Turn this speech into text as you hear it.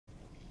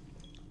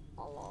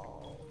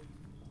Hello.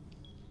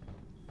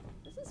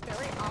 This is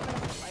very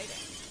ominous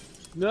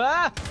lighting.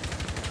 Ah!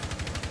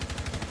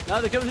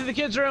 No, they're coming through the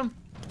kids' room.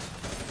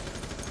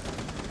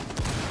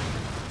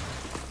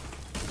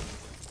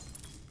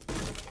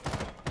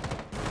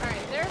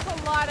 Alright, there's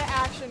a lot of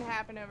action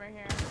happening over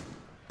here.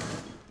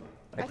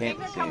 I think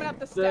they're coming up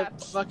the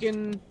steps. The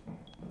fucking...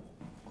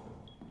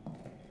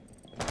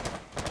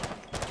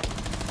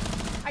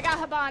 I got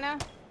Habana.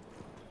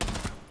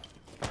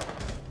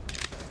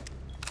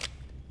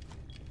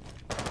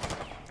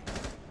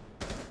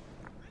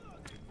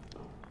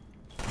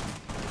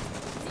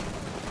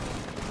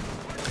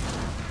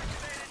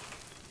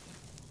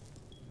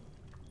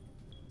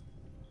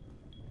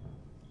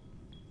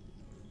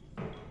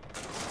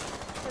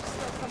 There's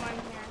still someone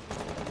here.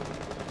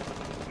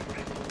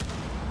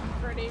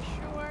 Pretty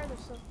sure there's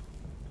still...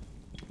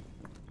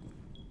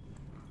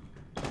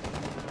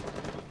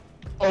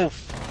 Oh!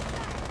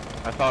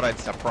 I thought I'd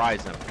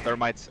surprise him.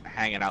 Thermite's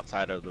hanging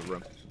outside of the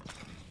room.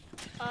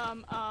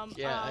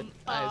 Yeah,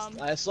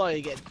 I saw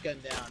you get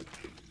gunned down.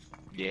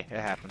 Yeah, it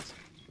happens.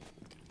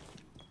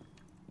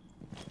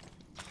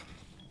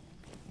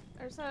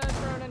 There's a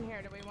drone in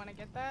here. Do we want to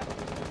get that?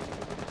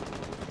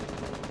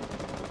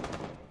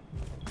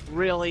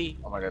 Really?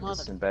 Oh my god,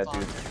 this is in bad,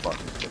 dude.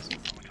 Fucking pissing.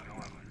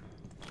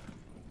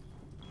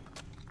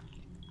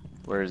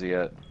 Where is he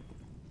at?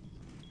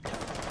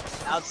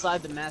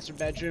 Outside the master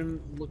bedroom,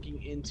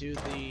 looking into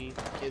the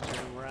kids'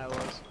 room where I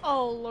was.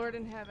 Oh, Lord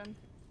in heaven.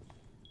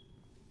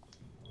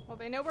 Well,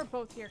 they know we're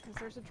both here because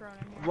there's a drone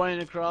in here.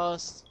 Running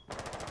across.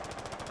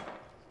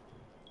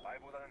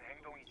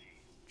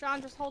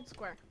 John, just hold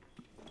square.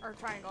 Or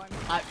triangle, I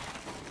mean.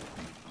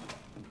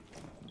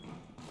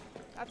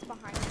 That's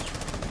behind me.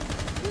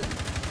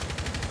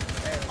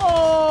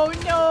 Oh,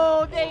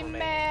 no, they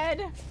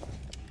med!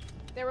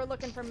 They were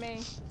looking for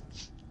me.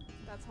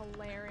 That's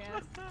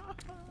hilarious.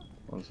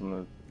 One's on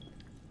the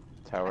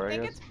tower, I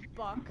think guess. it's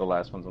Buck. The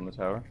last one's on the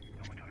tower.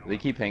 Do they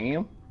keep hanging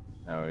him?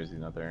 No, is he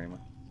not there anymore?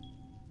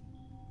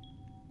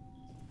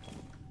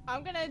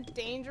 I'm gonna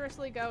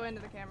dangerously go into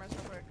the cameras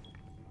real quick.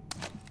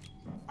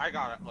 I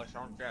got it. Let's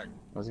don't check.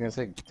 I was gonna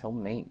say, tell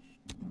Nate.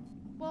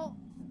 Well,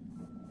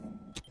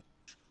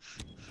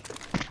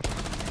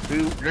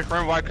 Dude, just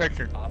run by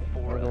kitchen. Op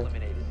 4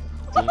 eliminated.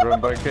 Just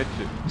run by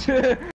kitchen.